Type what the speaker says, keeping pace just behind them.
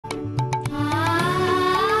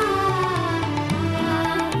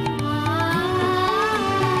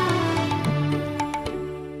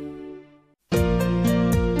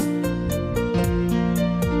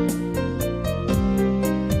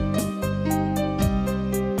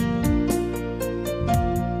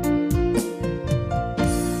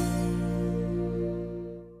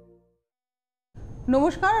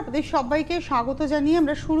নমস্কার, আপনাদের সবাইকে স্বাগত জানিয়ে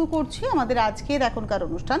আমরা শুরু করছি আমাদের আজকের এখনকার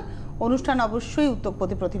অনুষ্ঠান অবশ্যই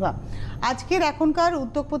উদ্যোগপতি প্রতিভা। আজকের এখনকার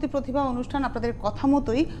উদ্যোগপতি প্রতিভা অনুষ্ঠান আপনাদের কথা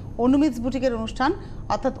মতোই অনুমিতস বুটিকের অনুষ্ঠান,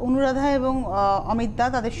 অর্থাৎ অনুরাধা এবং অমিত দা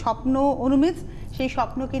তাদের স্বপ্ন অনুমিতস, সেই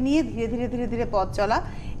স্বপ্নকে নিয়ে ধীরে ধীরে ধীরে ধীরে পথ চলা।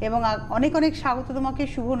 এবং অনেক অনেক স্বাগত তোমাকে,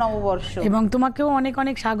 শুভ নববর্ষ। এবং তোমাকেও অনেক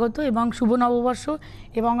অনেক স্বাগত এবং শুভ নববর্ষ।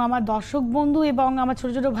 এবং আমার দর্শক বন্ধু এবং আমার ছোট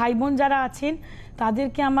ছোট ভাই বোন যারা আছেন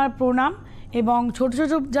তাদেরকে আমার প্রণাম, এবং ছোট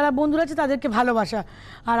ছোট যারা বন্ধুরা আছে তাদেরকে ভালোবাসা।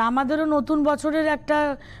 আর আমাদেরও নতুন বছরের একটা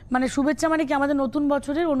মানে শুভেচ্ছা, মানে কি আমাদের নতুন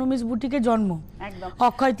বছরের অনুমিতস বুটিকের জন্ম একদম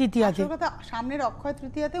অক্ষয় তৃতীয়াতে। সামনের অক্ষয়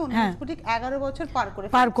তৃতীয়াতে অনুমিতস বুটিক 11 বছর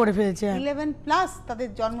পার করে ফেলেছে। 11+ তাদের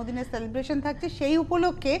জন্মদিনের সেলিব্রেশন থাকছে। সেই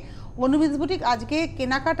উপলক্ষে অনুমিতস বুটিক আজকে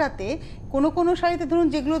কেনাকাটাতে কোনো শাড়িতে ধরুন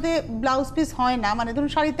যেগুলোতে ব্লাউজ পিস হয় না, মানে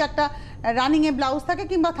ধরুন শাড়িতে একটা রানিং এ ব্লাউজ থাকে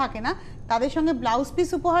কিংবা থাকে না, তাদের সঙ্গে ব্লাউজ পিস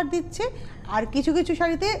উপহার দিচ্ছে। আর কিছু কিছু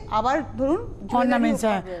শাড়িতে আবার ধরুন অর্নামেন্টস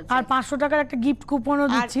আর 500 টাকার একটা গিফট কুপনও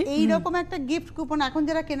দিচ্ছি। এইরকম একটা গিফট কুপন এখন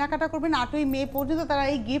যারা কেনাকাটা করবেন 8ই মে পর্যন্ত তারা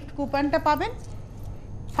এই গিফট কুপনটা পাবেন।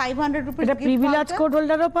 500 রুপিস এটা প্রিভিলেজ কোড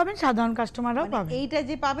হোল্ডারও পাবেন, সাধারণ কাস্টমাররাও পাবেন। এইটা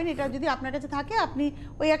যে পাবেন, এটা যদি আপনার কাছে থাকে, আপনি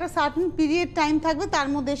ওই একটা সার্টেন পিরিয়ড টাইম থাকবে তার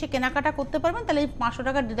মধ্যে এসে কেনাকাটা করতে পারবেন, তাহলে এই 500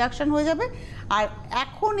 টাকা ডিডাকশন হয়ে যাবে। আর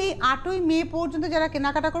এখন এই 8ই মে পর্যন্ত যারা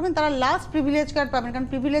কেনাকাটা করবেন তারা লাস্ট প্রিভিলেজ কার্ড পাবেন, কারণ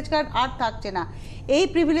প্রিভিলেজ কার্ড আর থাকছে না। এই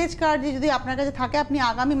প্রিভিলেজ কার্ড যদি আপনার কাছে থাকে, আপনি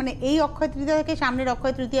আগামী মানে এই অক্ষয় তৃতীয়া থেকে সামনের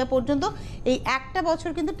অক্ষয় তৃতীয়া পর্যন্ত এই একটা বছর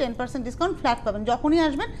কিন্তু 10% ডিসকাউন্ট ফ্ল্যাট পাবেন। যখনই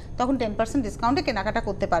আসবেন তখন 10% ডিসকাউন্টে কেনাকাটা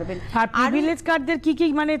করতে পারবেন। আর প্রিভিলেজ কার্ডদের কি কি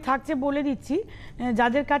মানে থাকছে বলে দিচ্ছি।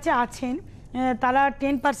 যাদের কাছে আছেন তারা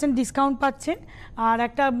 10% ডিসকাউন্ট পাচ্ছেন, আর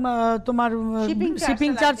একটা তোমার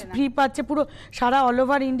শিপিং চার্জ ফ্রি পাচ্ছে, পুরো সারা অল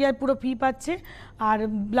ওভার ইন্ডিয়ায় পুরো ফ্রি পাচ্ছে। আর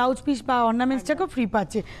ব্লাউজ পিস বা অর্নামেন্টসটাকেও ফ্রি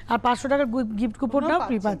পাচ্ছে, আর 500 টাকার গিফট কুপনটাও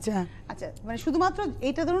ফ্রি পাচ্ছে। আচ্ছা, মানে শুধুমাত্র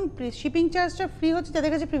এইটা ধরুন শিপিং চার্জটা ফ্রি হচ্ছে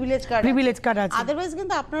যাদের কাছে প্রিভিলেজ কার্ড আছে। আদারওয়াইজ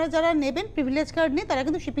কিন্তু আপনারা যারা নেবেন প্রিভিলেজ কার্ড নেই তারা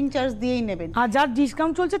কিন্তু শিপিং চার্জ দিয়েই নেবেন। আর যার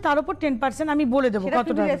ডিসকাউন্ট চলছে তার উপর 10% আমি বলে দেবো কত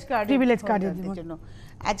টাকা প্রিভিলেজ কার্ডের জন্য।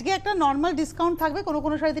 আজকে একটা নর্মাল ডিসকাউন্ট থাকবে,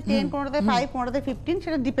 কোনো শাড়িতে 10, কোনোটাতে 5, কোনোটাতে 15,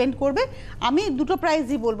 সেটা ডিপেন্ড করবে। আমি দুটো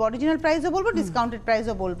প্রাইসই বলবো, অরিজিনাল প্রাইসও বলবো, ডিসকাউন্টেড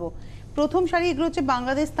প্রাইসও বলবো। প্রথম শাড়ি, এগুলো হচ্ছে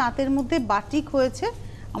বাংলাদেশ তাঁতের মধ্যে বাটিক হয়েছে।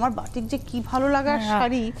 আমার বাটিক যে কি ভালো লাগার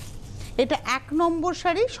শাড়ি। এটা 1 নম্বর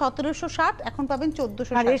শাড়ি, 1760, এখন পাবেন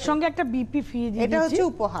 1460। আর এর সঙ্গে একটা বিপি ফ্রি দিয়েছি, এটা হচ্ছে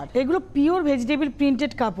উপহার। এগুলো পিওর ভেজিটেবল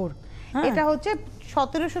প্রিন্টেড কাপড়। এটা হচ্ছে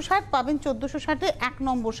 1760, পাবেন 1460 এ 1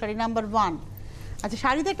 নম্বর শাড়ি, নাম্বার 1। আচ্ছা,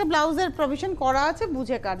 শাড়িতে একটা ব্লাউজের প্রভিশন করা আছে,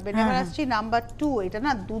 বুঝে কাটবেন। এবার আসছি নাম্বার 2। এটা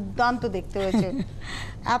না দুর্দান্ত দেখতে হয়েছে,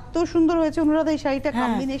 এত সুন্দর হয়েছে অনুরাধা এই শাড়িটা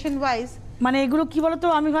কম্বিনেশন ওয়াইজ। মানে এগুলো কি বলতো,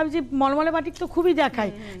 আমি ভাবছি মলমলে বাটিক তো খুবই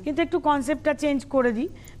দেখায়, কিন্তু একটু কনসেপ্টটা চেঞ্জ করে দিই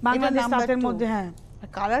বাংলাদেশ তাঁতের মধ্যে। হ্যাঁ,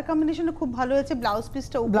 কালার কম্বিনেশনও খুব ভালো হয়েছে। ব্লাউজ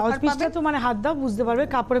পিসটা তো মানে হাত দাও বুঝতে পারবে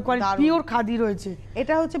কাপড়ের কোয়ালিটি পিওর খাদি রয়েছে।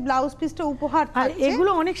 এটা হচ্ছে ব্লাউজ পিসটা উপহার, আর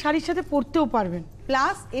এগুলো অনেক শাড়ির সাথে পরতেও পারবেন।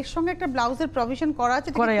 প্লাস এর সঙ্গে একটা ব্লাউজের প্রভিশন করা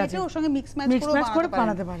আছে, ওর সঙ্গে মিক্স ম্যাচ করে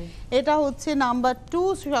বানাতে পারেন। এটা হচ্ছে নাম্বার 2,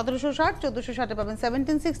 1760, 1460 পাবেন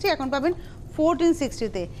 1760, এখন পাবেন 1460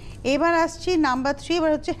 তে। এবার আসছি নাম্বার 3।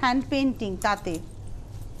 এবার হচ্ছে হ্যান্ড পেইন্টিং তাতে।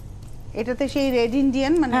 এটাতে সেই রেড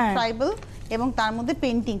ইন্ডিয়ান মানে ট্রাইবাল এবং তার মধ্যে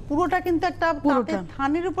পেইন্টিং, পুরোটা কিন্তু একটা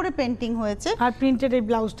থানের উপরে পেইন্টিং হয়েছে। আর প্রিন্টেড এই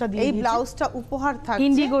ব্লাউজটা দিয়ে, এই ব্লাউজটা উপহার থাকছে,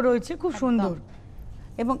 ইন্ডিগো রয়েছে, খুব সুন্দর।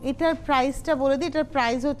 এবং এটার প্রাইসটা বলে দিই, এটার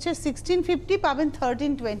প্রাইস হচ্ছে 1650, পাবেন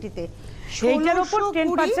 1320 তে। এইটার উপর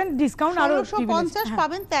 10% ডিসকাউন্ট, আর 1650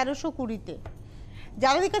 পাবেন 1320 তে।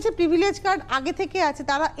 যাদের কাছে প্রিভিলেজ কার্ড আগে থেকে আছে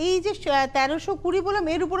তারা এই যে 1320 বললাম,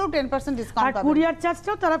 এর উপরেও 10% ডিসকাউন্ট পাবেন। আর কুরিয়ার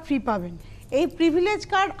চার্জটাও তারা ফ্রি পাবেন। এই প্রিভিলেজ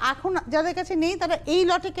কার্ড এখন যাদের কাছে নেই তারা এই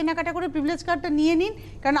লটে কেনাকাটা করে প্রিভিলেজ কার্ডটা নিয়ে নিন,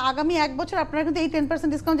 কারণ আগামী 1 বছর আপনারা কিন্তু এই 10%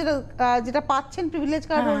 ডিসকাউন্ট যেটা পাচ্ছেন প্রিভিলেজ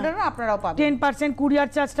কার্ড হোল্ডাররা, আপনারাও পাবেন। 10% কুরিয়ার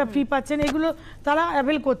চার্জটা ফ্রি পাচ্ছেন, এগুলো তারা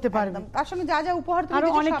অ্যাভেল করতে পারবেন। তার সঙ্গে যা যা উপহার আরো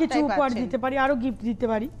অনেক কিছু উপহার দিতে পারি, আরো গিফট দিতে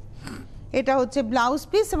পারি। এটা হচ্ছে ব্লাউজ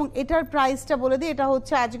পিস এবং এটার প্রাইসটা বলে দিই। এটা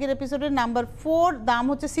হচ্ছে আজকের এপিসোডের নাম্বার 4, দাম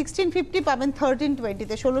হচ্ছে 1650, পাবেন 1320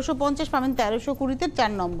 তে। 1650 পাবেন 1320 তে।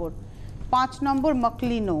 4 নম্বর। 5 নম্বর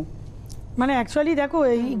মকলিনো। মানে অ্যাকচুয়ালি দেখো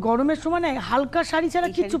এই গরমের সময় না হালকা শাড়ি ছাড়া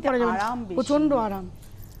কিচ্ছু পরা যাবে না, প্রচন্ড আরাম।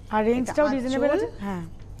 আর রেঞ্জটাও রিজনেবল আছে। হ্যাঁ,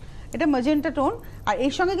 এটা ম্যাজেন্টা টোন, আর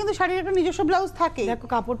এর সঙ্গে কিন্তু শাড়ির একটা নিজস্ব ব্লাউজ থাকে। দেখো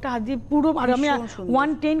কাপড়টা হাত দিয়ে পুরো, আর আমি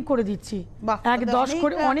 110 করে দিচ্ছি, 110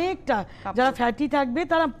 করে। অনেকটা যারা ফ্যাটি থাকবে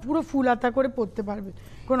তারা পুরো ফুল হাতা করে পরতে পারবে।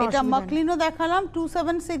 এটা মকলিনো দেখালাম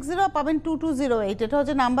 2760, পাবেন 2208। এটা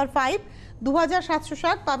হচ্ছে নাম্বার 5,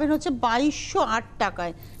 2760, পাবেন হচ্ছে 2208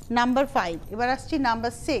 টাকায়, নাম্বার 5। এবার আসছি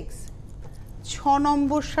নাম্বার 6, 6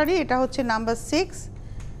 নম্বর শাড়ি। এটা হচ্ছে নাম্বার 6।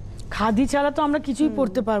 খাদি ছাড়া তো আমরা কিছুই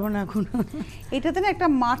পরতে পারবো না এখন। এটাতে না একটা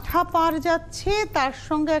মাথা পার যাচ্ছে, তার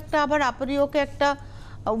সঙ্গে একটা আবার আপরিওকে একটা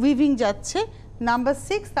উইভিং যাচ্ছে, নাম্বার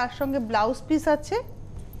 6 তার সঙ্গে ব্লাউজ পিস আছে,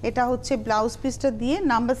 এটা হচ্ছে ব্লাউজ পিসটা দিয়ে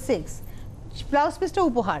নাম্বার 6 ব্লাউজ পিসটা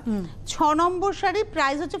উপহার। 6 নম্বর শাড়ি,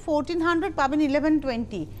 প্রাইস হচ্ছে 1400, পাবেন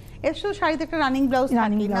 1120। এর শুধু শাড়িতে একটা রানিং ব্লাউজ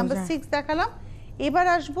থাকে। নাম্বার 6 দেখালাম। এবার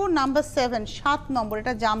আসবো নাম্বার 7 7 নম্বর,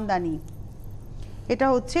 এটা জামদানি, এটা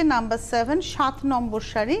হচ্ছে নাম্বার 7 7 নম্বর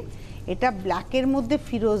শাড়ি, এটা ব্ল্যাকের মধ্যে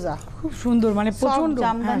ফিরোজা, খুব সুন্দর, মানে প্রচন্ড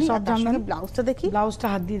জামদানি। সব জামদানি। ব্লাউজটা দেখি, ব্লাউজটা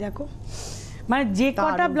হাত দিয়ে দেখো, মানে যে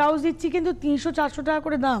কটা ব্লাউজ দিচ্ছি কিন্তু 300-400 টাকা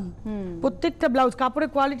করে দাম প্রত্যেকটা ব্লাউজ, কাপড়ের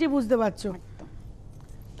কোয়ালিটি বুঝতে পারছো।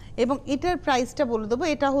 এবং এটার প্রাইসটা বলে দেবো,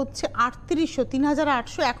 এটা হচ্ছে 3800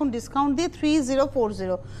 3800, এখন ডিসকাউন্ট দিয়ে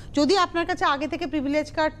 3040। যদি আপনার কাছে আগে থেকে প্রিভিলেজ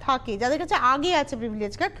কার্ড থাকে, যাদের কাছে আগে আছে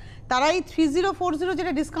প্রিভিলেজ কার্ড, তারা এই 3040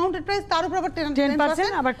 যেটা ডিসকাউন্টেড প্রাইস, তার উপর আবার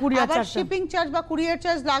 10% আবার কুরিয়ার চার্জ, শিপিং চার্জ বা কুরিয়ার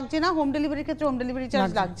চার্জ লাগছে না, হোম ডেলিভারির ক্ষেত্রে হোম ডেলিভারি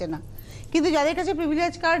চার্জ লাগছে না। কিন্তু যাদের কাছে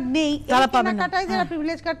প্রিভিলেজ কার্ড নেই, এই কেনাকাটায় যারা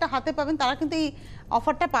প্রিভিলেজ কার্ডটা হাতে পাবেন, তারা কিন্তু এই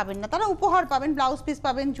অফারটা পাবেন না। তারা উপহার পাবেন, ব্লাউজ পিস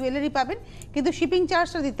পাবেন, জুয়েলারি পাবেন, কিন্তু শিপিং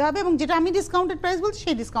চার্জটা দিতে হবে, এবং যেটা আমি ডিসকাউন্টেড প্রাইস বলছি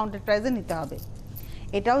সেই ডিসকাউন্টেড প্রাইসে নিতে হবে।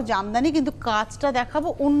 এটাও জামদানি, কিন্তু কাজটা দেখাবো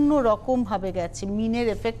অন্য রকম ভাবে গেছে, মিনের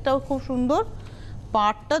এফেক্টটাও খুব সুন্দর,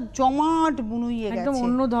 পাটটা জমাট বুনুইয়ে গেছে, একদম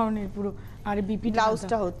অন্য ধরনের পুরো। আর বিপি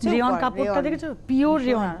ব্লাউজটা হচ্ছে রেয়ন কাপড়টা দেখেছো, পিওর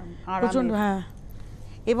রেয়ন, প্রচন্ড। হ্যাঁ,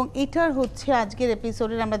 এবং এটার হচ্ছে আজকের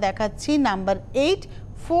এপিসোডের আমরা দেখাচ্ছি নাম্বার 8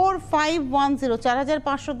 4510,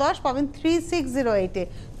 4510 পাবেন 3608-এ,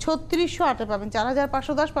 3608-এ পাবেন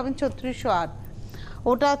 4510, পাবেন 3608।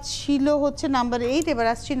 ওটা ছিল হচ্ছে নাম্বার 8। এবার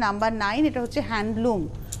আসছি নাম্বার 9, এটা হচ্ছে হ্যান্ডলুম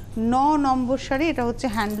 9 নম্বর শাড়ি, এটা হচ্ছে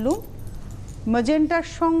হ্যান্ডলুম ম্যাজেন্টার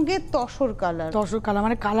সঙ্গে তসর কালার,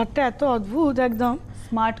 মানে কালারটা এত অদ্ভুত, একদম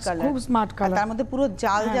স্মার্ট কালার, খুব স্মার্ট কালার, তার মধ্যে পুরো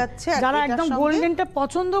জাল যাচ্ছে। আর যারা একদম গোল্ডেনটা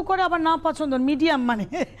পছন্দ করে, আবার না পছন্দ মিডিয়াম, মানে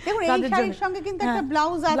দেখুন এই শাড়ির সঙ্গে কিন্তু একটা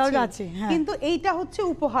ব্লাউজ আছে, কিন্তু এইটা হচ্ছে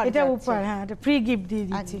উপহার, এটা উপহার, হ্যাঁ, এটা ফ্রি গিফট দিয়ে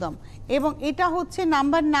দিচ্ছি একদম। এবং এটা হচ্ছে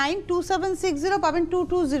নাম্বার 9 2760, পাবেন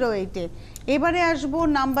 2208-এ। এবারে আসবো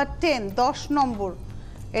নাম্বার 10 10 নম্বর,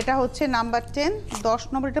 এটা হচ্ছে নাম্বার 10 10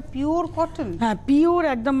 নম্বর, এটা পিওর কটন, হ্যাঁ পিওর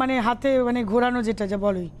একদম, মানে হাতে মানে ঘোরানো যেটা যা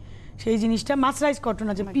বলোই সেই জিনিসটা, মাসরাইজ কটন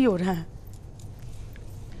আছে পিওর। হ্যাঁ,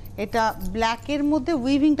 এটা ব্ল্যাকের মধ্যে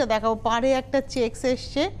উইভিংটা দেখাবো, পাড়ে একটা চেকস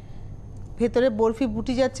এসছে, ভেতরে বরফি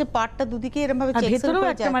বুটি যাচ্ছে, পাড়টা দুদিকে এরকম ভাবে চেকস, ভেতরেও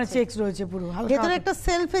একটা মানে চেকস রয়েছে পুরো, ভেতরে একটা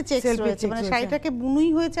সেলফে চেকস রয়েছে, মানে শাড়িটাকে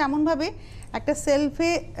বুনুই হয়েছে এমন ভাবে একটা সেলফে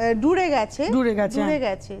ডুরে গেছে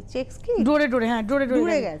চেকস, কি ডোরে হ্যাঁ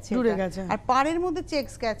ডুরে গেছে, আর পাড়ের মধ্যে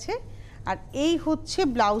চেকস গেছে। আর এই হচ্ছে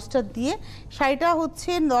ব্লাউজটা দিয়ে, শাড়িটা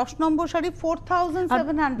হচ্ছে 10 নম্বর শাড়ি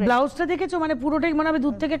 4700। ব্লাউজটা দেখেছো, মানে পুরোটাই মনে হবে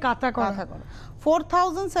দূর থেকে কাঁথা করা।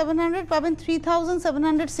 4700 পাবেন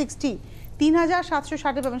 3760,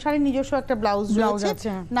 3760 পাবেন। শাড়ির নিজস্ব একটা ব্লাউজ আছে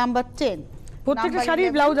নাম্বার 10, প্রত্যেকটা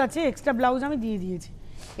শাড়ির ব্লাউজ আছে, এক্সট্রা ব্লাউজ আমি দিয়ে দিয়েছি।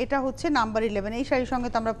 এটা হচ্ছে নাম্বার 11। এই শাড়ির সঙ্গে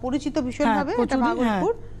তো আমরা পরিচিত ভীষণ ভাবে, এটা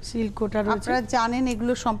ভাগলপুর সিল্ক কোটা রয়েছে, আপনারা জানেন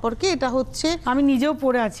এগুলো সম্পর্কে। এটা হচ্ছে আমি নিজেও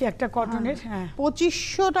পরে আছি একটা কটনের,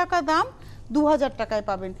 2500 টাকা দাম, 2000 টাকায়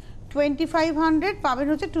পাবেন, 2500 পাবেন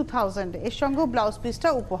হচ্ছে 2000। এর সঙ্গে ব্লাউজ পিসটা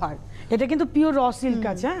উপহার। এটা কিন্তু পিওর র সিল্ক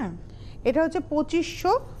আছে। হ্যাঁ, এটা হচ্ছে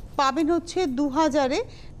 2500 পাবেন হচ্ছে 2000-এ,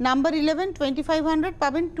 নাম্বার 11 2500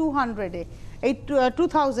 পাবেন 200-এ, এই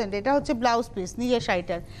 2000। এটা হচ্ছে ব্লাউজ পিস নিজের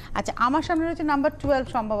শাড়িটার। আচ্ছা, আমার সামনে রয়েছে নাম্বার 12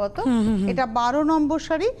 সম্ভবত, এটা 12 নম্বর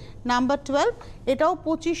শাড়ি নাম্বার 12, এটাও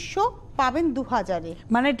 2500 পাবেন 2000-এ,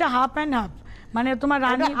 মানে এটা হাফ অ্যান্ড হাফ, মানে তোমার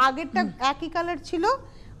রানী আগেরটা একই কালার ছিল,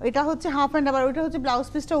 এটা হচ্ছে হাফ অ্যান্ড, আবার ওইটা হচ্ছে ব্লাউজ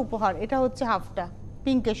পিসটা উপহার। এটা হচ্ছে হাফটা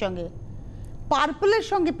পিঙ্কের সঙ্গে, পার্পলের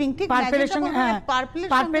সঙ্গে পিঙ্ক, ঠিক পার্পলের সঙ্গে,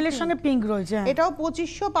 পার্পলের সঙ্গে পিঙ্ক রয়েছে। এটাও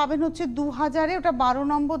 2500 পাবেন হচ্ছে 2000-এ, ওটা 12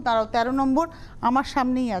 নম্বর। দাঁড়াও, 13 নম্বর আমার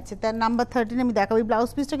সামনেই আছে, তার নাম্বার 13 আমি দেখাবো। এই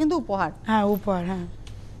ব্লাউজ পিসটা কিন্তু উপহার, হ্যাঁ উপহার। হ্যাঁ,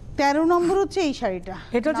 13 নম্বর হচ্ছে এই শাড়িটা,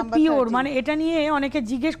 এটা হচ্ছে পিওর, মানে এটা নিয়ে অনেকে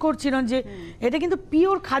জিজ্ঞেস করছিলেন যে এটা কিন্তু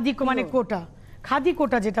পিওর খাদি, মানে কোটা, খাদি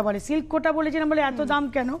কোটা যেটা বলে, সিল্ক কোটা বলেছিলাম বলে এত দাম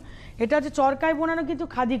কেন, এটা হচ্ছে চরকায় বোনানো কিন্তু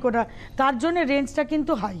খাদি কোটা, তার জন্য রেঞ্জটা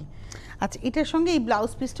কিন্তু হাই। আচ্ছা, এটার সঙ্গে এই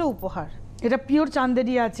ব্লাউজ পিসটা উপহার, এটা পিওর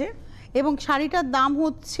চান্দেরি আছে, এবং শাড়িটার দাম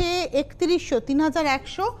হচ্ছে 3100,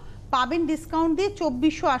 3100 পাবেন ডিসকাউন্ট দিয়ে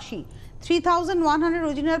 2480, 3100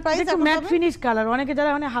 অরিজিনাল প্রাইস। এটা ম্যাট ফিনিশ কালার, অনেকে যারা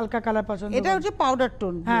মানে হালকা কালার পছন্দ, এটা হচ্ছে পাউডার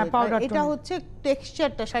টোন, হ্যাঁ পাউডার টোন। এটা হচ্ছে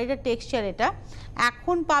টেক্সচারটা, শাড়িটার টেক্সচার এটা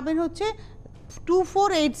এখন পাবেন হচ্ছে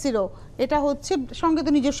 2480। এটা হচ্ছে সঙ্গে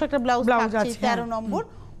তো নিজস্ব একটা ব্লাউজ আছে 13 নম্বর,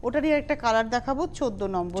 ওটারই একটা কালার দেখাবো 14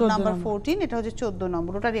 নম্বর, নাম্বার 14। এটা হচ্ছে 14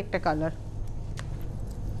 নম্বর, ওটারই একটা কালার,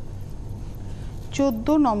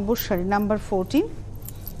 14 নম্বর শাড়ি নাম্বার 14,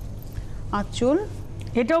 আঁচল,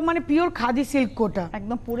 এটাও মানে পিওর খাদি সিল্ক কোটা,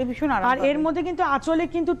 একদম পরে ভীষণ আরাম। আর এর মধ্যে কিন্তু আঁচলে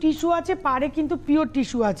কিন্তু টিস্যু আছে, পাড়ে কিন্তু পিওর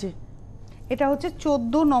টিস্যু আছে। এটা হচ্ছে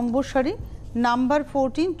 14 নম্বর শাড়ি নাম্বার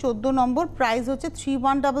 14, 14 নম্বর, প্রাইস হচ্ছে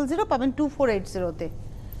 3100, পাবেন 2480-তে।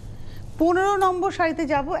 15 নম্বর শাড়িতে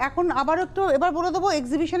যাব এখন। আবার একটু এবার বলে দেবো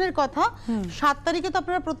এক্সিবিশনের কথা। 7 তারিখে তো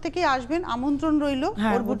আপনারা প্রত্যেকেই আসবেন, আমন্ত্রণ রইল,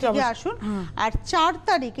 ওর বুটিকে আসুন। আর 4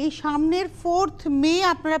 তারিখ এই সামনের 4th মে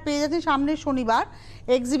আপনারা পেয়ে যাচ্ছেন, সামনের শনিবার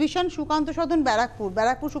এক্সিবিশন সুকান্ত সদন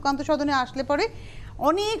ব্যারাকপুর সুকান্ত সদনে আসলে পরে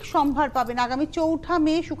অনেক সম্ভার পাবেন। আগামী 4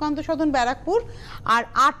 মে সুকান্ত সদন ব্যারাকপুর, আর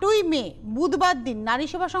 8ই মে বুধবার দিন নারী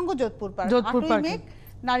সেবা সংঘ যোধপুর পার্ক। 8ই মে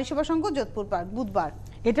নারী সেবা সংঘ যোধপুর পার্ক বুধবার।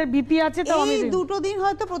 এটার বিপি আছে তো, এই দুটো দিন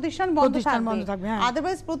হয়তো প্রতিষ্ঠান বন্ধ থাকবে,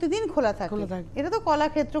 আদারওয়াইজ প্রতিদিন খোলা থাকে। এটা তো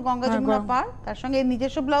কলাক্ষেত্র গঙ্গা যমুনা পার, তার সঙ্গে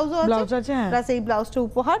নিজস্ব ব্লাউজও আছে, প্লাস এই ব্লাউজটা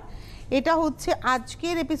উপহার। এটা হচ্ছে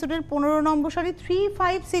আজকের এপিসোডের 15 নম্বর শাড়ি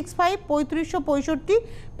 3565 3565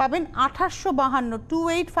 পাবেন 2852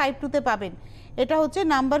 2852 তে পাবেন। এটা হচ্ছে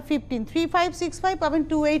নাম্বার 15 3565 পাবেন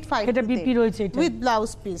 2852 এটা বিপি রয়েছে এটা উইথ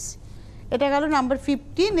ব্লাউজ পিস। এটা গেল নাম্বার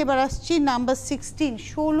 15। এবার আসছি নাম্বার 16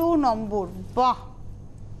 16 নম্বর। বাহ,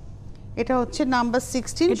 এটা হচ্ছে নাম্বার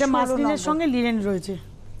 16। এটা মাসলিনের সঙ্গে লিনেন রয়েছে,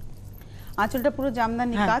 আঁচলটা পুরো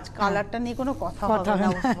জামদানি কাজ, কালারটা নিয়ে কোনো কথা হবে না।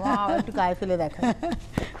 ওয়াও, একটু গায়ে ফেলে দেখা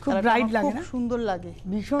খুব ব্রাইট লাগে না? খুব সুন্দর লাগে,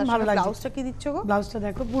 ভীষণ ভালো লাগে। ব্লাউজটা কি দিচ্ছ গো? ব্লাউজটা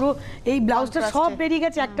দেখো, পুরো এই ব্লাউজটা সব বেরিয়ে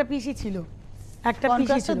গেছে, একটা পিসই ছিল, একটা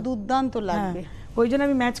পিসই ছিল, দুর্দান্ত লাগবে, ওই জন্য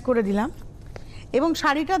আমি ম্যাচ করে দিলাম। এবং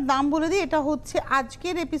শাড়িটার দাম বলে দিই, এটা হচ্ছে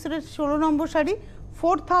আজকের এপিসোডের 16 নম্বর শাড়ি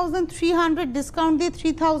 4300 ডিসকাউন্ট দিয়ে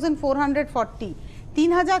 3440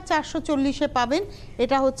 3440 পাবেন।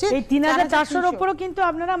 এটা হচ্ছে এই 3400 উপরও কিন্তু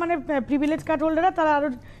আপনারা মানে প্রিভিলেজ কার্ড হোল্ডাররা তারা আরো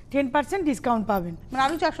 10% ডিসকাউন্ট পাবেন, মানে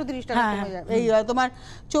আরো 430 টাকা কমে যাবে। এই তোমার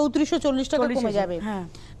 3440 টাকা কমে যাবে।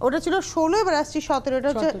 ওটা ছিল 16, এবার আসছে 17। এটা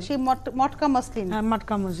হচ্ছে সেই মটকা মসলিন। হ্যাঁ,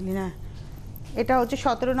 মটকা মসলিন। হ্যাঁ, এটা হচ্ছে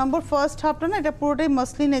 17 নম্বর ফার্স্ট হাফটা না, এটা পুরোটাই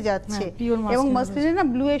মসলিনে যাচ্ছে, এবং মসলিনে না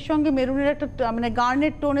ব্লু এর সঙ্গে মেরুনের একটা মানে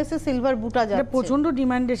গার্নেট টোন এসে সিলভার বুটা যাচ্ছে, এটা প্রচন্ড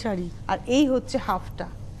ডিমান্ডের শাড়ি। আর এই হচ্ছে হাফটা,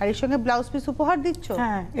 আর এর সঙ্গে ব্লাউজ পিস উপহার দিচ্ছ।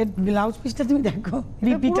 হ্যাঁ, এর ব্লাউজ পিসটা তুমি দেখো,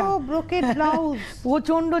 বিপিটা পুরো ব্রোকেড ব্লাউজ,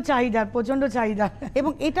 প্রচন্ড চাহিদা।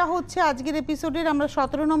 এবং এটা হচ্ছে আজকের এপিসোডের আমরা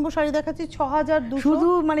 17 নম্বর শাড়ি দেখাচ্ছি 6200। শুধু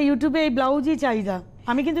মানে ইউটিউবে এই ব্লাউজই চাহিদা।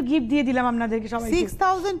 আমি কিন্তু গিফট দিয়ে দিলাম আপনাদেরকে সবাইকে।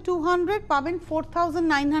 6200 পাবেন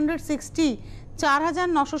 4960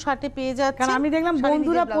 4960 পেয়ে যাচ্ছে। কারণ আমি দেখলাম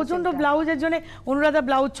বন্ধুরা প্রচন্ড ব্লাউজের জন্য অনুরাধা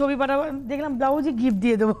ব্লাউজ ছবি পাঠাবো, দেখলাম ব্লাউজই গিফট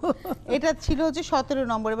দিয়ে দেবো। এটা ছিল হচ্ছে 17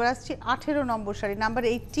 নম্বর। এবার আসছি 18 নম্বর শাড়ি নাম্বার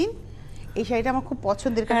 18। এই শাড়িটা আমার খুব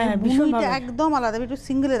পছন্দের, কারণ বুনটা একদম আলাদা। একটু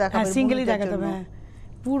সিঙ্গেলে দেখাবো, সিঙ্গেলই দেখাতে হবে,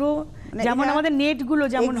 পুরো যেমন আমাদের নেট গুলো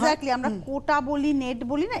যেমন এক্স্যাক্টলি আমরা কোটা বলি, নেট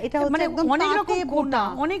বলি না, এটা হচ্ছে একদম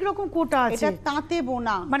অনেক রকম কোটা আছে, এটা তাঁতে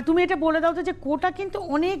বোনা। মানে তুমি এটা বলে দাও তো যে কোটা কিন্তু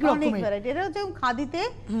অনেক রকমের, এটা হচ্ছে খাদিতে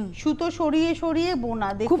সুতো সরিয়ে বোনা।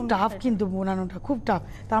 দেখুন খুব টাফ কিন্তু বোনানোটা, খুব টাফ।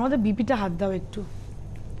 তার মধ্যে বিপিটা হাত দাও একটু,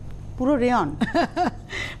 পুরো রেয়ন,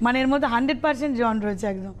 মানে এর মধ্যে 100% রেয়ন রয়েছে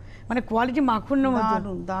একদম, মানে কোয়ালিটি মাখনের মতো।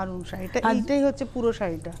 দারুণ শাড়িটা, এইটাই হচ্ছে পুরো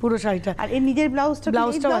শাড়িটা। আর এই নিজের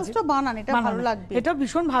ব্লাউজটা বানান, এটা ভালো লাগবে, এটা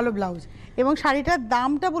ভীষণ ভালো ব্লাউজ। এবং শাড়িটার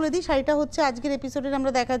দামটা বলে দিই, শাড়িটা হচ্ছে আজকের এপিসোডে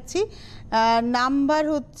আমরা দেখাচ্ছি নাম্বার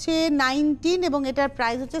হচ্ছে 19, এবং এটার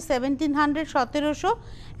প্রাইস হচ্ছে 1700 1700,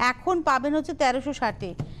 এখন পাবেন হচ্ছে 1360।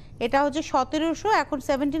 এটা হচ্ছে 1700, এখন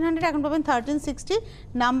 1700, এখন পাবেন 1360,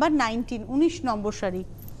 নাম্বার 19 19 নম্বর শাড়ি।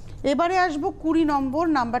 এবারে আসবো 20 নম্বর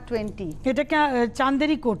নাম্বার 20। এটা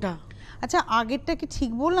চান্দেরি কোটা। আচ্ছা, আগেরটা কি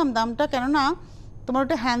ঠিক বললাম দামটা? কেননা তোমার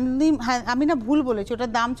ওটা হ্যান্ডলুম, আমি না ভুল বলেছি,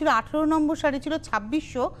 ওটার দাম ছিল 18 নম্বর শাড়ি ছিল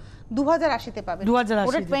 2600, 2080 পাবেন।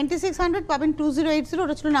 ওটা 2600 পাবেন 2080,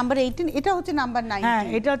 ওটা ছিল নাম্বার 18, এটা হচ্ছে নাম্বার 19। হ্যাঁ,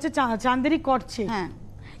 এটা হচ্ছে চান্দেরি করছে। হ্যাঁ,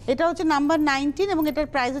 এটা হচ্ছে নাম্বার 19, এবং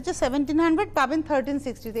এটার প্রাইস হচ্ছে 1700, পাবেন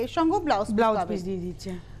 1360, এর সঙ্গে ব্লাউজ পিস দিয়ে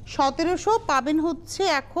দিচ্ছে। 1700 পাবেন হচ্ছে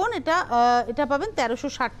এখন, এটা পাবেন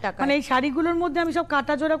 1360 টাকা। মানে এই শাড়িগুলোর মধ্যে আমি সব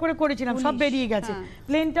কাটা জোড়া করে করেছিলাম, সব বেরিয়ে গেছে,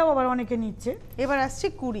 প্লেনটাও আবার অনেকে নিচ্ছে। এবার আসছে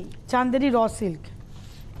 20 চান্দেরি র সিল্ক।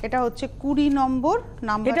 এটা হচ্ছে 20 নম্বর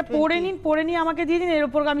নাম্বার। এটা পরে নিয়ে আমাকে দিয়ে দিন, এর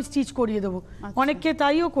উপর আমি স্টিচ করিয়ে দেবো, অনেককে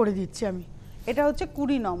তাইও করে দিচ্ছি আমি। এটা হচ্ছে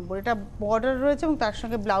 20 নম্বর, এটা বর্ডার রয়েছে এবং তার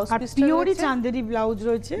সঙ্গে ব্লাউজ পিস পিওরই চান্দেরি ব্লাউজ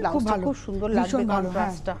রয়েছে, খুব ভালো, খুব সুন্দর লাগবে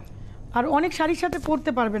কন্ট্রাস্টটা, আর অনেক শাড়ির সাথে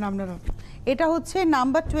পরতে পারবেন আপনারা। এটা হচ্ছে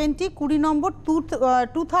নাম্বার 20 নম্বর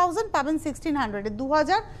 2000 পাবেন 1600,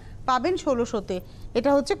 2000 পাবেন 1600-তে।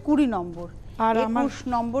 এটা হচ্ছে 20 নম্বর। আর 21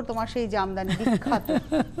 নম্বর তোমার সেই জামদানি বিখ্যাত,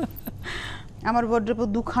 আমার ওয়ার্ড্রোবে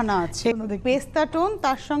দুখানা আছে, পেস্তা টোন,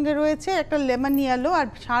 তার সঙ্গে রয়েছে একটা লেমন ইয়েলো, আর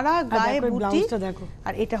সারা গায়ে বুটি।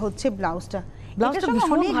 আর এটা হচ্ছে ব্লাউজটা।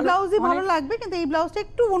 অনেক ব্লাউজই ভালো লাগবে, কিন্তু এই ব্লাউজটা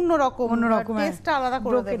একটু অন্যরকম, টেস্টটা আলাদা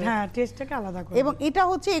করে দেবে। হ্যাঁ, টেস্টটাকে আলাদা করে। এবং এটা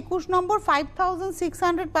হচ্ছে 21 নম্বর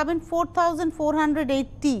 5600 পাবেন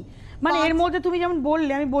 4480, মানে এর মধ্যে তুমি যেমন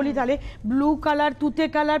বললে, আমি বলি তাহলে ব্লু কালার, তুতে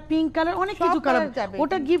কালার, পিঙ্ক কালার, অনেক কিছু কালার,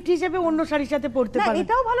 ওটা গিফট হিসেবে অন্য শাড়ির সাথে পড়তে পারবে।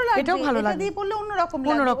 এটাও ভালো লাগবে, এটাও ভালো লাগবে, এটা দিয়ে পড়লে অন্যরকম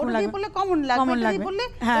লাগবে, ওটা দিয়ে পড়লে কমন লাগবে, এটা দিয়ে পড়লে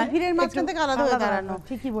ভিড়ের মাঝখান থেকে আলাদা হয়ে দাঁড়ানো।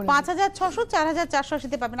 5600 4480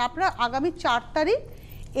 তে পাবেন। আপনারা আগামী 4 তারিখ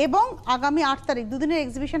এবং আগামী 8 তারিখ দুদিনের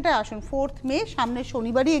এক্সিবিশনটায় আসুন। 4th মে সামনে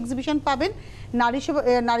শনিবারই এক্সিবিশন পাবেন নারী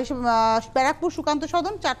সেবা ব্যারাকপুর সুকান্ত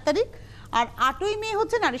সদন 4 তারিখ, আর 8ই মে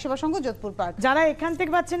হচ্ছে নারী সেবা সংঘ যোধপুর পার্ক। যারা এখান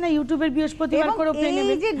থেকে পাচ্ছেন না, ইউটিউবের বৃহস্পতিবার করে পেয়ে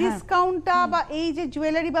নেবেন। এই যে ডিসকাউন্টটা বা এই যে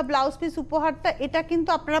জুয়েলারি বা ব্লাউজ পিস উপহারটা, এটা কিন্তু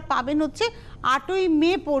আপনারা পাবেন হচ্ছে 8ই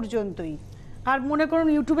মে পর্যন্তই। আর মনে করুন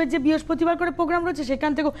ইউটিউবের যে বৃহস্পতিবার করে প্রোগ্রাম রয়েছে,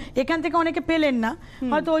 এখান থেকে অনেকে পেলেন না,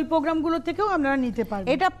 হয়তো ওই প্রোগ্রামগুলো থেকেও আপনারা নিতে পারবেন।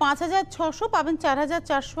 এটা 5600 পাবেন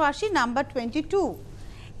 4480, নাম্বার 22।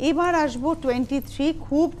 এবার আসবো 23,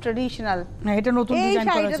 খুব ট্র্যাডিশনাল। এটা নতুন ডিজাইন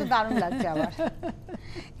করা আছে, এটা দারুণ লাগছে আবার।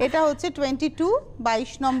 এটা হচ্ছে 22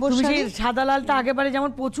 22 নম্বর শাড়ি। সাদা লালটা আগেবারে যেমন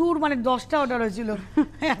প্রচুর, মানে 10টা অর্ডার হয়েছিল,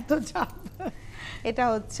 এত চাপ। এটা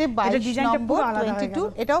হচ্ছে 22 নম্বর 22,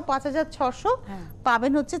 এটাও 5600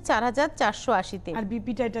 পাবেন হচ্ছে 4480 তে। আর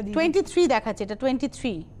বিপিটা এটা 23 দেখাচ্ছে, এটা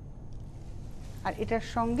 23। আর এটার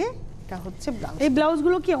সঙ্গে এটা হচ্ছে ব্লাউজ। এই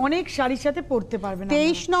ব্লাউজগুলো কি অনেক শাড়ির সাথে পরতে পারবেন।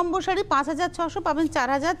 23 নম্বর শাড়ি 5600 পাবেন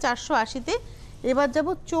 4480 তে। এবার যাব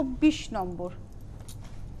 24 নম্বর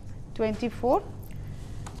 24।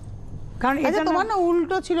 কারণ এটা তোমার না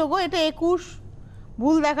উল্টো ছিল গো, এটা 21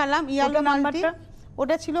 ভুল দেখালাম, ইয়েলো নাম্বারটা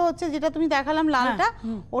ওটা ছিল হচ্ছে যেটা তুমি দেখালাম লালটা,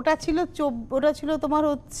 ওটা ছিল তোমার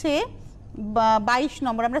হচ্ছে 22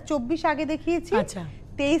 নম্বর। আমরা 24 আগে দেখিয়েছি, আচ্ছা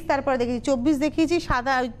 23 তারপরে দেখিয়েছি, 24 দেখিয়েছি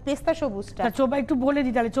সাদা পেস্তা সবুজটা। একটু বলে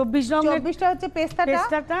দিই তাহলে, 24টা হচ্ছে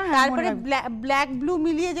পেস্তাটা, তারপরে ব্ল্যাক ব্লু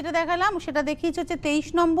মিলিয়ে যেটা দেখালাম সেটা দেখিয়েছি হচ্ছে 23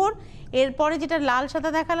 নম্বর। এরপরে যেটা লাল সাদা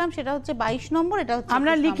দেখালাম সেটা হচ্ছে 22 নম্বর। এটা হচ্ছে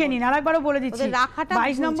আমরা লিখে নিন, আরেকবারও বলে দিচ্ছি,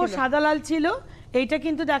 22 নম্বর সাদা লাল ছিল, এইটা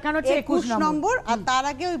কিন্তু দেখানো হচ্ছে 21 নম্বর। আর তার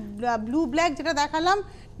আগে ওই ব্লু ব্ল্যাক যেটা দেখালাম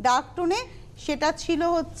ডার্ক টোনে, সেটা ছিল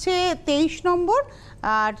হচ্ছে 23 নম্বর।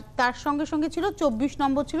 আর তার সঙ্গে সঙ্গে ছিল 24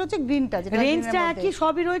 নম্বর ছিল হচ্ছে গ্রিনটা, যেটা রেঞ্জটা একই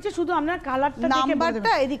সবই রয়েছে, শুধু আপনার কালারটা দেখে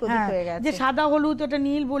নাম্বারটা এদিক ওদিক হয়ে গেছে। যে সাদা হলুদ ওটা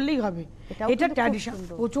নীল বললেই হবে। এটা ট্র্যাডিশন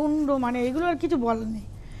প্রচন্ড, মানে এগুলো আর কিছু বলার নেই।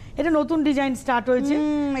 এটা নতুন ডিজাইন স্টার্ট হয়েছে,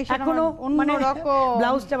 এখনো মানে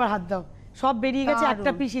ব্লাউজটা আবার হাত দাও, সব বেরিয়ে গেছে,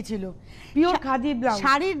 একটা পিসই ছিল পিওর খাদি ব্লাউজ।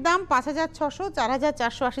 শাড়ির দাম 5600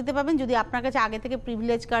 4480 তে পাবেন। যদি আপনার কাছে আগে থেকে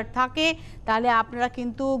প্রিভিলেজ কার্ড থাকে তাহলে আপনারা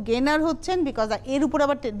কিন্তু গেনার হচ্ছেন, বিকজ এর উপর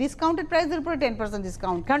আবার ডিসকাউন্টেড প্রাইসের উপরে 10%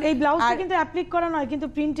 ডিসকাউন্ট। কারণ এই ব্লাউজটা কিন্তু অ্যাপ্লিক করা নয়, কিন্তু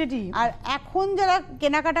প্রিন্টেডই। আর এখন যারা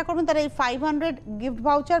কেনাকাটা করবেন তারা এই 500 গিফট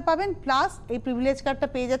ভাউচার পাবেন, প্লাস এই প্রিভিলেজ কার্ডটা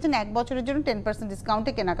পেয়ে যাচ্ছেন 1 বছরের জন্য 10%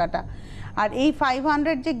 ডিসকাউন্টে কেনাকাটা। আর এই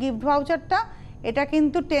 500 যে গিফট ভাউচারটা, এটা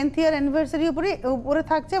কিন্তু 10th ইয়ার অ্যানিভার্সারি উপরে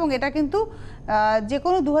থাকছে, এবং এটা কিন্তু যে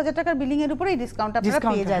কোনো 2000 টাকার বিলিং এর উপরে এই ডিসকাউন্ট আপনারা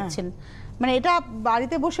পেয়ে যাচ্ছেন। মানে এটা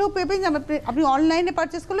বাড়িতে বসেও পেবেন, আপনি অনলাইনে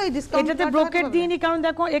পারচেজ করলে এই ডিসকাউন্ট। এটাতে ব্রোকেট দিইনি, কারণ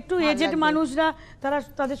দেখো একটু এজেড মানুষরা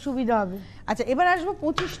তাদের সুবিধা হবে। আচ্ছা, এবার আসবো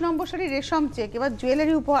 25 নম্বর শাড়ি রেশম চেক। এবার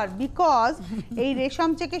জুয়েলারি উপহার, বিকজ এই রেশম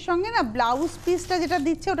চেকের সঙ্গে না ব্লাউজ পিসটা যেটা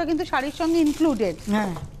দিচ্ছে ওটা কিন্তু শাড়ির সঙ্গে ইনক্লুডেড,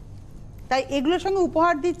 তাই এগুলোর সঙ্গে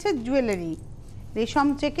উপহার দিচ্ছে জুয়েলারি। রেশম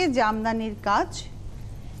চেকে জামদানির কাজ,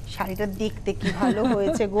 শাড়িটা দেখতে কি ভালো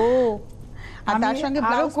হয়েছে গো। আর তার সঙ্গে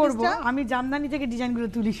ব্লাউজ করব, আমি জামদানি থেকে ডিজাইনগুলো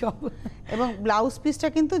তুলি সব, এবং ব্লাউজ পিসটা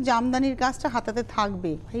কিন্তু জামদানির কাজটা হাতাতে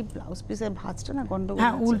থাকবে। এই ব্লাউজ পিসের ভাঁজটা না গন্ডগোল,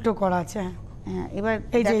 হ্যাঁ উল্টো করা আছে। হ্যাঁ, এবার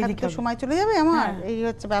দেখাতে সময় চলে যাবে আমার, এই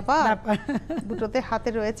হচ্ছে ব্যাপার। দুটোতে হাতে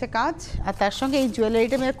রয়েছে কাজ, আর তার সঙ্গে এই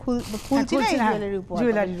জুয়েলারিটা আমি খুলছি না, এই জুয়েলারি উপহার,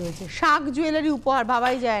 জুয়েলারি রয়েছে, শাক জুয়েলারি উপহার,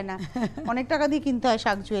 ভাবাই যায় না, অনেক টাকা দিয়ে কিনতে হয়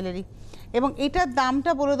শাক জুয়েলারি। এবং এটার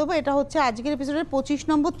দামটা বলে দেবো, এটা হচ্ছে আজকের এপিসোডের 25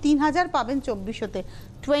 নম্বর 3000 পাবেন 2400-তে,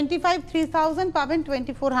 25 3000 পাবেন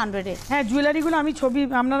 2400-এ। হ্যাঁ, জুয়েলারিগুলো আমি ছবি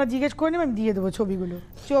আপনারা জিজ্ঞেস করে নেবেন, দিয়ে দেবো ছবিগুলো।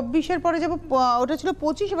 24-এর পরে যাবো, ওটা ছিল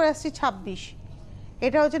 25, এবার আসছি 26।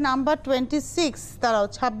 এটা হচ্ছে নাম্বার 26, তারাও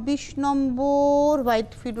 26 নম্বর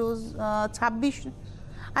হোয়াইট ফিরোজ 26।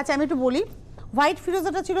 আচ্ছা আমি একটু বলি, হোয়াইট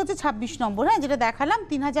ফিরোজাটা ছিল হচ্ছে 26 নম্বর, হ্যাঁ, যেটা দেখালাম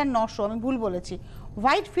 3900, আমি ভুল বলেছি।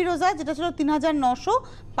 হোয়াইট ফিরোজা যেটা ছিল 3900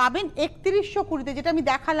 পাবেন 3120-তে, যেটা আমি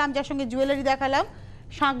দেখালাম, যার সঙ্গে জুয়েলারি দেখালাম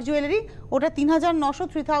শাঁখ জুয়েলারি, ওটা 3900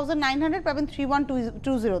 3900 পাবেন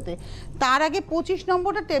 3120-তে। তার আগে 25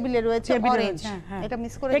 নম্বরটা টেবিলে রয়েছে অরেঞ্জ, এটা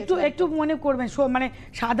মিস করে একটু মনে করবেন, মানে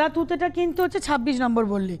সাদা তুতেটা কিন্তু হচ্ছে 26 নম্বর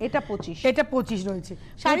বললি, এটা 25, এটা 25 রয়েছে।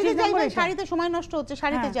 শাড়িতে যাই, শাড়িতে সময় নষ্ট হচ্ছে,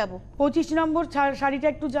 শাড়িতে যাব। 25 নম্বর শাড়িটা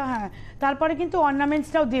একটু হ্যাঁ, তারপরে কিন্তু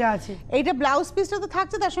অর্নামেন্টসটাও দেওয়া আছে। এইটা ব্লাউজ পিসটা তো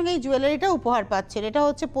থাকছে, তার সঙ্গে এই জুয়েলারিটা উপহার পাচ্ছেন। এটা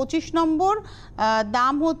হচ্ছে 25 নম্বর,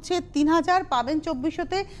 দাম হচ্ছে 3000 পাবেন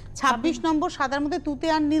 2400-তে। 26 নম্বর সাদার মধ্যে তুতে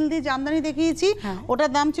আর নীল দিয়ে জামদানি দেখিয়েছি,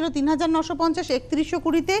 ওটার দাম ছিল 3950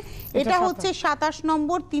 3120-তে। এটা হচ্ছে 27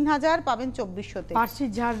 নম্বর 3000 পাবেন 2400-তে।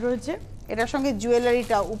 পার্সির ঝাড় রয়েছে, এটার সঙ্গে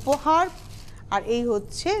জুয়েলারিটা উপহার, আর এই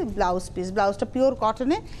হচ্ছে ব্লাউজ পিস, ব্লাউজটা পিওর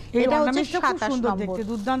কটনে, এটা হচ্ছে 27 নম্বর,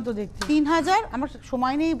 দুর্দান্ত দেখতে। 3000, আমার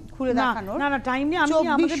সময় নেই খুলে দেখানোর, না না টাইম নেই, আমি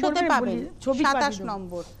আমাদের বলতে পাবেন 27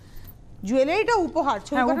 নম্বর। জুয়েলারিটা উপহার,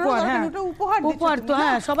 ওটা উপহার তো,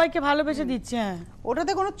 হ্যাঁ সবাইকে ভালোবেসে দিচ্ছে। হ্যাঁ,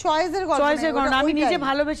 ওটাতে কোনো চয়েসের গল্প নেই, আমি নিজে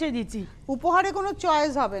ভালোবেসে দিচ্ছি, উপহারে কোনো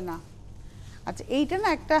চয়েস হবে না। আচ্ছা, এইটা না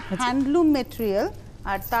একটা হ্যান্ডলুম মেটেরিয়াল,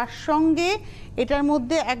 আর তার সঙ্গে এটার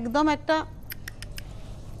মধ্যে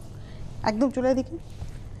একদম চলে দেখি,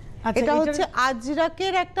 এটা হচ্ছে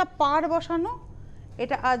আজরাকের একটা পাড় বসানো,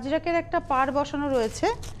 এটা আজরাকের একটা পাড় বসানো রয়েছে,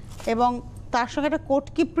 এবং তার সঙ্গে একটা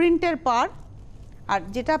কোটকি প্রিন্টের পাড়, আর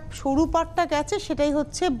যেটা সরু পাড়টা গেছে সেটাই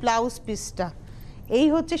হচ্ছে ব্লাউজ পিসটা। এই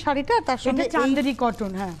হচ্ছে শাড়িটা, তার সঙ্গে চান্দেরি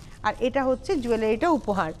কটন। হ্যাঁ, আর এটা হচ্ছে জুয়েলারিটা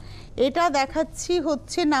উপহার। এটা দেখাচ্ছি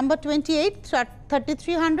হচ্ছে নাম্বার 28,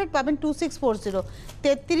 3300 পাবেন 2640,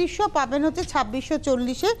 3300 পাবেন হচ্ছে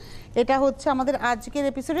 2640-এ। এটা হচ্ছে আমাদের আজকের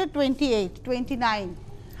এপিসোডে 28, 29।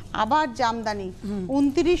 আবার জামদানি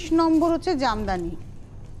 29 নম্বর হচ্ছে জামদানি,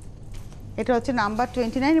 এটা হচ্ছে নাম্বার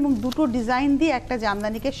 29, এবং দুটো ডিজাইন দিয়ে একটা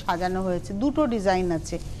জামদানিকে সাজানো হয়েছে, দুটো ডিজাইন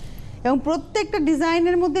আছে এবং প্রত্যেকটা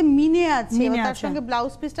ডিজাইনের মধ্যে মিনে আছে, তার সঙ্গে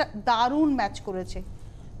ব্লাউজ পিসটা দারুণ ম্যাচ করেছে,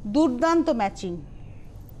 দুর্দান্ত ম্যাচিং।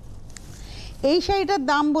 এই শাড়িটার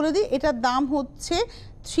দাম বলে দিই, এটার দাম হচ্ছে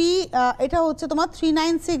এটা হচ্ছে তোমার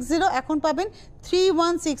 3960, এখন পাবেন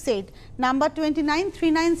 3168, নাম্বার 29,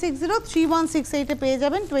 3960, 3168-এ পেয়ে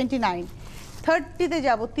যাবেন 29। 30-তে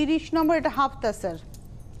যাব, 30 নম্বর, এটা হাফ তাসার,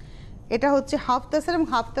 এটা হচ্ছে হাফ তাসার, এবং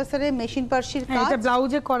হাফ তাসারে মেশিন পার্সির কাজ, এটা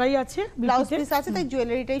ব্লাউজে করাই আছে, ব্লাউজ পিস আছে, তাই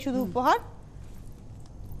জুয়েলারিটাই শুধু উপহার।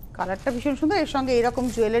 কালারটা ভীষণ সুন্দর, এর সঙ্গে এরকম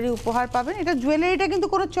জুয়েলারি উপহার পাবেন। এটা জুয়েলারিটা কিন্তু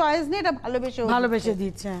কোনো চয়েস নেই, এটা ভালোবেসে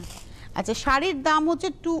দিচ্ছে। আচ্ছা, শাড়ির দাম হচ্ছে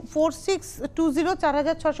 4620,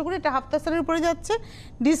 4600 করে, এটা হাফ তাসারের উপরে যাচ্ছে,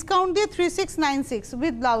 ডিসকাউন্ট দিয়ে 3696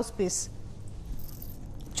 উইথ ব্লাউজ পিস,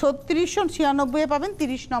 3696-এ পাবেন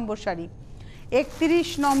 30 নম্বর শাড়ি। 31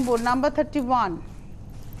 নম্বর, নাম্বার 31,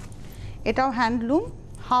 এটাও হ্যান্ডলুম,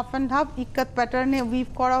 হাফ অ্যান্ড হাফ ইক্কাত প্যাটার্নে উইভ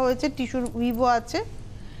করা হয়েছে, টিস্যুর উইভও আছে,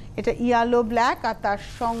 এটা ইয়েলো ব্ল্যাক, আর তার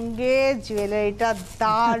সঙ্গে জুয়েলারিটা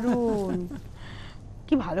দারুণ,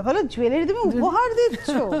 কি ভালো ভালো জুয়েলারি তুমি উপহার দিচ্ছ,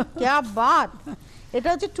 क्या बात। এটা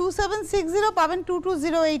হচ্ছে 2760, পাবেন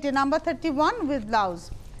 2208-এ, নাম্বার 31 উইথ ব্লাউজ।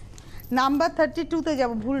 নাম্বার 32-তে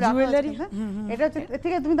যাব, ভুল রাখা আছে, এটা হচ্ছে,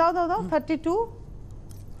 ঠিক আছে তুমি দাও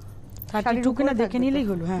 32 কিনা দেখে নিলেই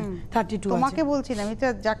হলো। হ্যাঁ, 32 তোমাকে বলছি না, আমি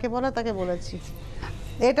যাকে বলা তাকে বলেছি।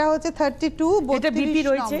 এটা হচ্ছে 32, এটা বিপি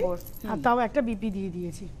রয়েছে, নম্বর, আর তাও একটা বিপি দিয়ে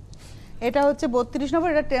দিয়েছি। এটা হচ্ছে 32 নম্বর,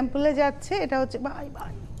 এটা টেম্পলে যাচ্ছে, এটা হচ্ছে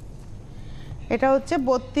এটা হচ্ছে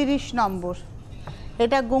 32 নম্বর,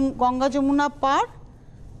 এটা গঙ্গা যমুনা পার,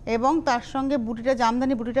 এবং তার সঙ্গে বুটিটা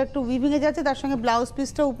জামদানি, বুটিটা একটু উইভিংয়ে যাচ্ছে, তার সঙ্গে ব্লাউজ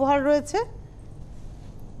পিসটা উপহার রয়েছে।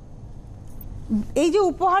 এই যে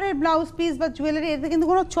উপহারের ব্লাউজ পিস বা জুয়েলারি, এতে কিন্তু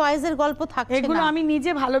কোনো চয়েসের গল্প থাকছে না, এগুলো আমি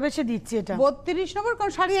নিজে ভালোবেসে দিচ্ছি। এটা 32 নম্বর,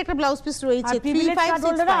 কারণ শাড়ি একটা ব্লাউজ পিস রয়েছে,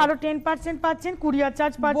 3565 আরো 10% পাচ্ছেন, কুরিয়ার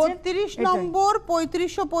চার্জ পাচ্ছেন। 32 নম্বর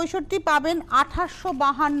 3565 পাবেন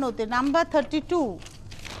 2852-তে, নাম্বার 32।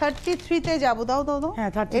 33-তে যাব, দাও,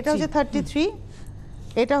 হ্যাঁ, এটা হচ্ছে 33,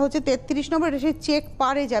 এটা হচ্ছে 33 নম্বর, এটা সেই চেক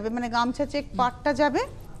পাড়ে যাবে, মানে গামছা চেক পাড়টা যাবে,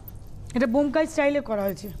 এটা বোমকাই স্টাইলে করা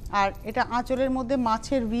হয়েছে, আর এটা আঁচলের মধ্যে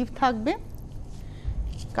মাছের উইভ থাকবে,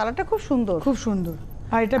 কালারটা খুব সুন্দর, খুব সুন্দর,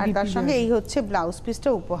 আর এটা তার সঙ্গে এই হচ্ছে ব্লাউজ পিসটা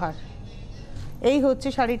উপহার। এই হচ্ছে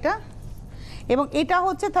শাড়িটা, এবং এটা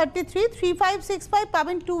হচ্ছে 33, 3565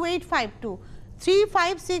 পাবেন 2852,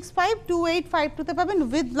 3565 2852-তে পাবেন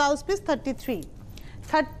উইথ ব্লাউজ পিস 33।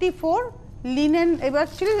 34 লিনেন, এবার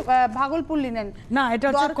অ্যাকচুয়ালি ভাগলপুর লিনেন না, এটা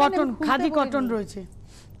হচ্ছে কটন, খাদি কটন রয়েছে।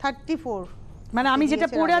 34, মানে আমি যেটা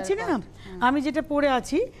পরে আছি না, আমি যেটা পরে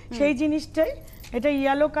আছি সেই জিনিসটাই, এটা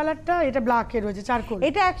ইয়েলো কালারটা, এটা ব্ল্যাকে রয়েছে, চারকোল,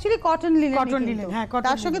 এটা অ্যাকচুয়ালি কটন লিনেন, হ্যাঁ,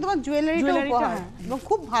 তার সঙ্গে তোমার জুয়েলারিটা উপহার, এবং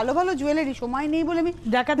খুব ভালো ভালো জুয়েলারি, সময় নেই বলে আমি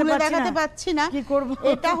দেখাতে পাচ্ছি না, কি করব।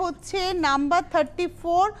 এটা হচ্ছে নাম্বার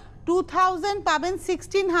 34, 2000 পাবেন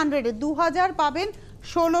 1600-এ, 2000 পাবেন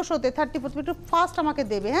 1600-তে, 34, তুমি একটু ফাস্ট আমাকে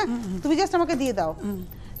দেবে, হ্যাঁ তুমি জাস্ট আমাকে দিয়ে দাও।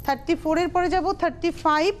 34-এর পরে যাব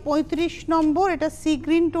 35, 35 নম্বর, এটা সি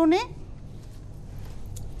গ্রিন টোনে,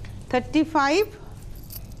 35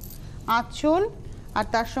 আঁচল, আর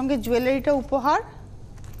তার সঙ্গে জুয়েলারিটা উপহার,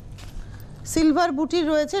 সিলভার বুটি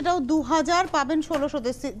রয়েছে, এটাও 2000 পাবেন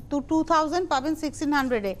 1600-তে, 2000 পাবেন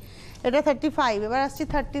 1600-এ, এটা 35। এবার আসছি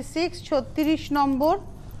 36, 36 নম্বর,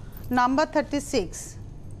 নাম্বার 36,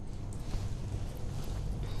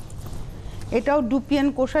 এটাও ডুপিয়ান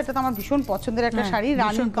কোষা, এটা তো আমার ভীষণ পছন্দের একটা শাড়ি,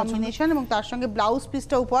 রানিং কম্বিনেশন এবং তার সঙ্গে ব্লাউজ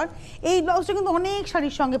পিসটা উপর। এই ব্লাউজটা কিন্তু অনেক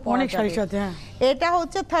শাড়ির সঙ্গে পরা যাবে। এটা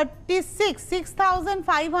হচ্ছে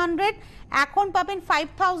 36,500, এখন পাবেন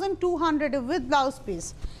 5,200 উইথ ব্লাউজ পিস।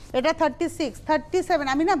 এটা 36, 37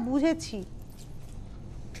 আমি না বুঝেছি,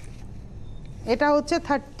 এটা হচ্ছে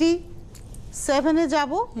 37-এ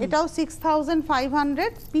যাব। এটাও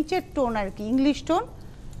 6,500, পিচের টোন আর কি, ইংলিশ টোন।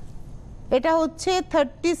 এটা হচ্ছে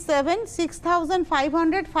 37,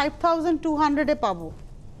 6,500, 5,200-এ পাবো।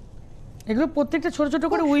 এগুলো প্রত্যেকটা ছোট ছোট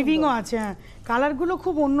করে উইভিংও আছে। হ্যাঁ, কালারগুলো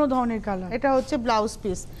খুব অন্য ধরনের কালার। এটা হচ্ছে ব্লাউজ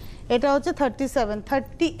পিস। এটা হচ্ছে 37,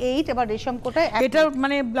 38 এবার রেশম কোটায়। এটা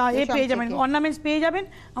মানে এ পেয়ে যাবেন, অর্নামেন্টস পেয়ে যাবেন,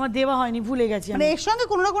 আমার দেওয়া হয়নি, ভুলে গেছি। মানে এর সঙ্গে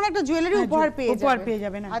কোনো না কোনো একটা জুয়েলারি উপহার পেয়ে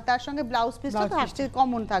যাবেন। আর তার সঙ্গে ব্লাউজ পিসটা তো আসছে,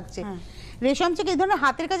 কমন থাকছে। রেশম থেকে এই ধরনের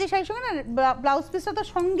হাতের কাজের শাড়ির সঙ্গে না ব্লাউজ পিসটা তো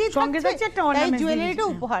সঙ্গে থাকছে, একটা অর্নামেন্ট জুয়েলারিটা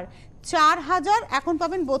উপহার। 4,000 এখন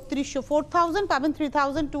পাবেন 3200, 4,000 পাবেন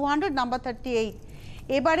 3,200, নাম্বার 38।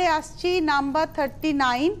 এবারে আসছি নাম্বার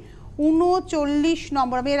 39, 39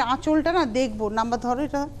 নম্বর। আমি এর আঁচলটা না দেখবো, নাম্বার ধরো,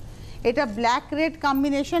 এটা ব্ল্যাক রেড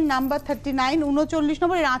কম্বিনেশন, নাম্বার 39, 39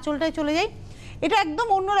 নম্বর। এর আঁচলটায় চলে যাই, এটা একদম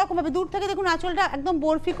অন্যরকম ভাবে দূর থেকে দেখুন আঁচলটা একদম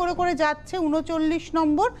বরফি করে করে যাচ্ছে, 39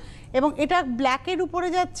 নম্বর। এবং এটা ব্ল্যাকের উপরে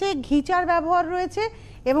যাচ্ছে, ঘিচার ব্যবহার রয়েছে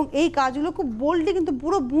এবং এই কাজগুলো খুব বোল্ডলি কিন্তু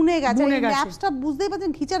পুরো বুনে গেছে। এই ম্যাপসটা বুঝতেই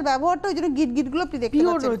পারছেন, ঘিচার ব্যবহারটা ওই জন্য গিটগুলো আপনি দেখতে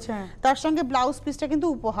পাচ্ছেন। তার সঙ্গে ব্লাউজ পিসটা কিন্তু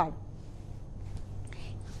উপহার।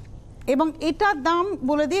 এবং এটার দাম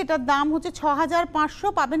বলে দিই, এটার দাম হচ্ছে 6,500,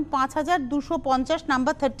 পাবেন 5,250,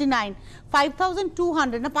 নাম্বার 39,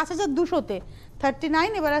 5,200 না 5,200-তে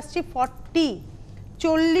 39। এবার আসছি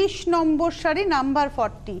 40 নম্বর শাড়ি, নাম্বার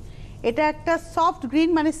 40। এটা একটা সফট গ্রিন,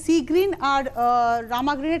 মানে সি গ্রিন আর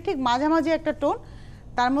রামা গ্রিনের ঠিক মাঝামাঝি একটা টোন,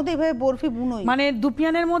 তার মধ্যে এভাবে বরফি বুনোই, মানে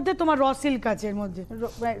দুপিয়ানের মধ্যে তোমার র সিল্ক আছে এর মধ্যে।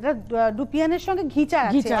 এটা দুপিয়ানের সঙ্গে ঘিচার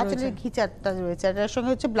আছে, আসলে ঘিচারটা রয়েছে। এটার সঙ্গে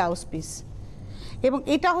হচ্ছে ব্লাউজ পিস। এবং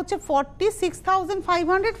এটা হচ্ছে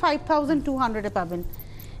 46,500, 5,200-এ পাবেন।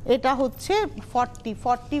 এটা হচ্ছে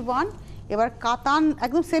 41। এবার কাতান,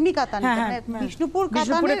 একদম সেমি কাতান, বিষ্ণুপুর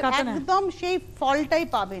কাতানের একদম সেই ফলটাই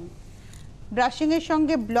পাবেন। ব্রাশিং এর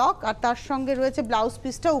সঙ্গে ব্লক আর তার সঙ্গে রয়েছে ব্লাউজ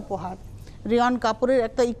পিসটা উপহার। রিয়ন কাপড়ের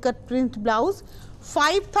একটা ইকাট প্রিন্ট ব্লাউজ।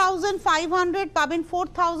 5,500 পাবেন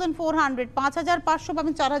 4,400, 5,500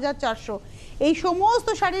 পাবেন 4,400। এই সমস্ত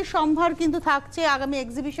শাড়ির সম্ভার কিন্তু থাকছে আগামী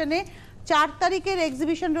এক্সিবিশনে। 4 তারিখের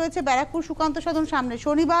এক্সিবিশন রয়েছে ব্যারাকপুর সুকান্ত সদন সামনে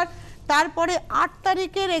শনিবার, তারপরে 8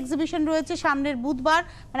 তারিখের এক্সিবিশন রয়েছে সামনের বুধবার,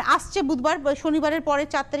 মানে আসছে বুধবার, শনিবারের পরে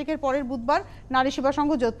 4 তারিখের পরের বুধবার নারী সেবা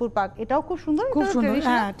সংঘ যোধপুর পার্ক। এটাও খুব সুন্দর, খুব সুন্দর,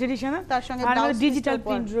 হ্যাঁ ট্রেডিশনাল, তার সঙ্গে ডিজিটাল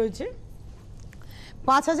প্রিন্ট রয়েছে।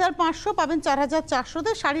 5,500 পাবেন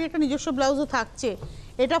 4,400-তে। শাড়ির একটা নিজস্ব ব্লাউজও থাকছে।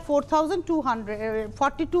 এটা 4,200,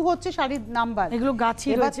 42 হচ্ছে শাড়ির নাম্বার। এগুলো গাছি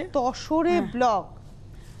রয়েছে। তসরে ব্লক,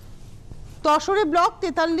 তসরে ব্লক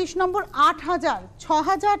 43 নম্বর, 8,000,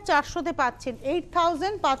 6,400-তে পাচ্ছেন।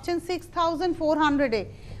 8,000 পাচ্ছেন 6,400-এ।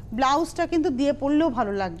 ব্লাউজটা কিন্তু দিয়ে পরলেও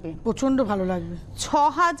ভালো লাগবে, প্রচন্ড ভালো লাগবে।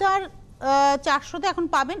 6,400-তে এখন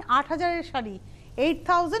পাবেন 8,000-এর শাড়ি।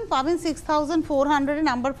 8,000 পাবেন 6,400-এ,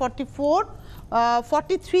 নাম্বার 44।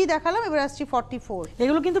 43 দেখালাম, এবার আসছি 44।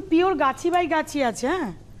 এগুলো কিন্তু পিওর গাছি বাই গাছি আছে। হ্যাঁ,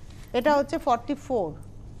 এটা হচ্ছে 44।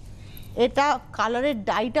 এটা কালারের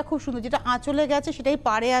ডাইটা খুব সুন্দর, যেটা আঁচলে গেছে সেটাই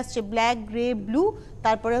পাড়ে আসছে, ব্ল্যাক গ্রে ব্লু,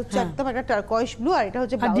 তারপরে হচ্ছে একদম একটা টারকয়েস ব্লু, আর এটা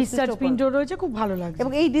হচ্ছে ডিসচার্জ প্রিন্টও রয়েছে, খুব ভালো লাগে।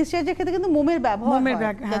 এবং এই ডিসচার্জের ক্ষেত্রে কিন্তু মোমের ব্যবহার হয়,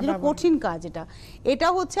 যেটা কঠিন কাজ। এটা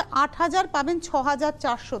হচ্ছে 8,000 পাবেন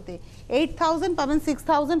 6,400-তে। 8,000 পাবেন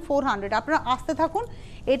 6,400। আপনারা আসতে থাকুন।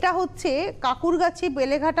 এটা হচ্ছে কাকুরগাছি,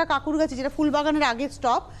 বেলেঘাটা কাকুরগাছি, যেটা ফুলবাগানের আগে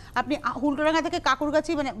স্টপ। আপনি হুলটোডাঙ্গা থেকে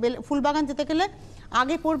কাকুরগাছি, মানে ফুলবাগান যেতে গেলে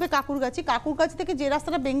আগে পড়বে কাকুরগাছি। কাকুরগাছি থেকে যে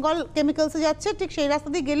রাস্তাটা বেঙ্গল কেমিক্যালসে যাচ্ছে, ঠিক সেই রাস্তা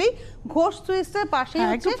দিয়ে গেলেই ঘোষ সুইটসের পাশেই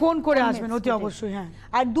একটু ফোন করে আসবেন অতি অবশ্যই। হ্যাঁ,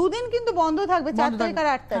 আর 2 দিন কিন্তু বন্ধ থাকবে, 4 তারিখ আর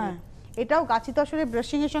 8 তারিখ। এটাও গাছি তসরের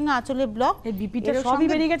ব্রাশিং এর সঙ্গে আঁচলের ব্লক। এই বিপিটা সবই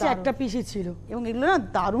বেরিয়ে গেছে, একটা পিসই ছিল। এবং এগুলো না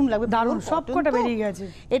দারুণ লাগবে, দারুণ, সবকটা বেরিয়ে গেছে।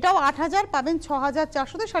 এটাও 8,000 পাবেন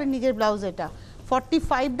 6,400-তে। শাড়ি নিজের ব্লাউজ। এটা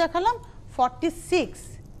 45 দেখালাম। 46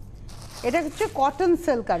 এটা হচ্ছে কটন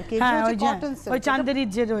সিল্ক, আর কি কটন সিল্ক, ওই চাঁদেরির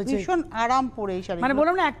যে রয়েছে, ভীষণ আরাম পরে এই শাড়ি। মানে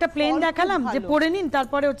বললাম না, একটা প্লেন দেখালাম যে পরে নিন,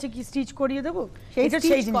 তারপরে হচ্ছে কি স্টিচ করিয়ে দেবো, এটা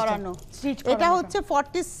সেই করানো। এটা হচ্ছে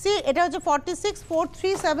 46, এটা হচ্ছে 46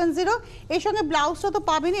 4370। এর সঙ্গে ব্লাউজটা তো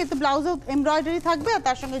পাবেনই, এতে ব্লাউজে এমব্রয়ডারি থাকবে আর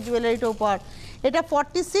তার সঙ্গে জুয়েলারিটা উপহার। এটা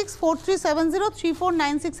 46 4370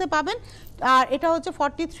 3496-এ পাবেন। আর এটা হচ্ছে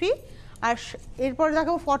 43। আর এরপর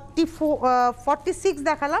দেখাবো 46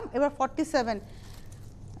 দেখালাম, এবার 47।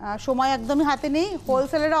 সময় একদমই হাতে নেই।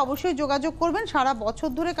 হোলসেলাররা অবশ্যই যোগাযোগ করবেন, সারা বছর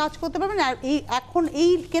ধরে কাজ করতে পারবেন। আর এখন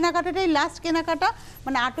এই কেনাকাটাটাই লাস্ট কেনাকাটা,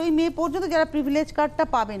 মানে 8ই মে পর্যন্ত যারা প্রিভিলেজ কার্ডটা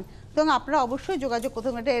পাবেন। এবং আপনারা অবশ্যই যোগাযোগ করতে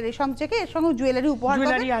পারেন। এটা রেশম থেকে এর সঙ্গে জুয়েলারি উপহার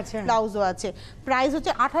আছে, ব্লাউজও আছে। প্রাইস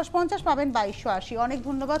হচ্ছে 2850, পাবেন 2280। অনেক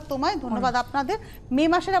ধন্যবাদ তোমায়, ধন্যবাদ আপনাদের। মে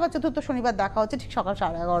মাসের আবার চতুর্থ শনিবার দেখা হচ্ছে ঠিক সকাল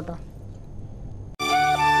 11:30।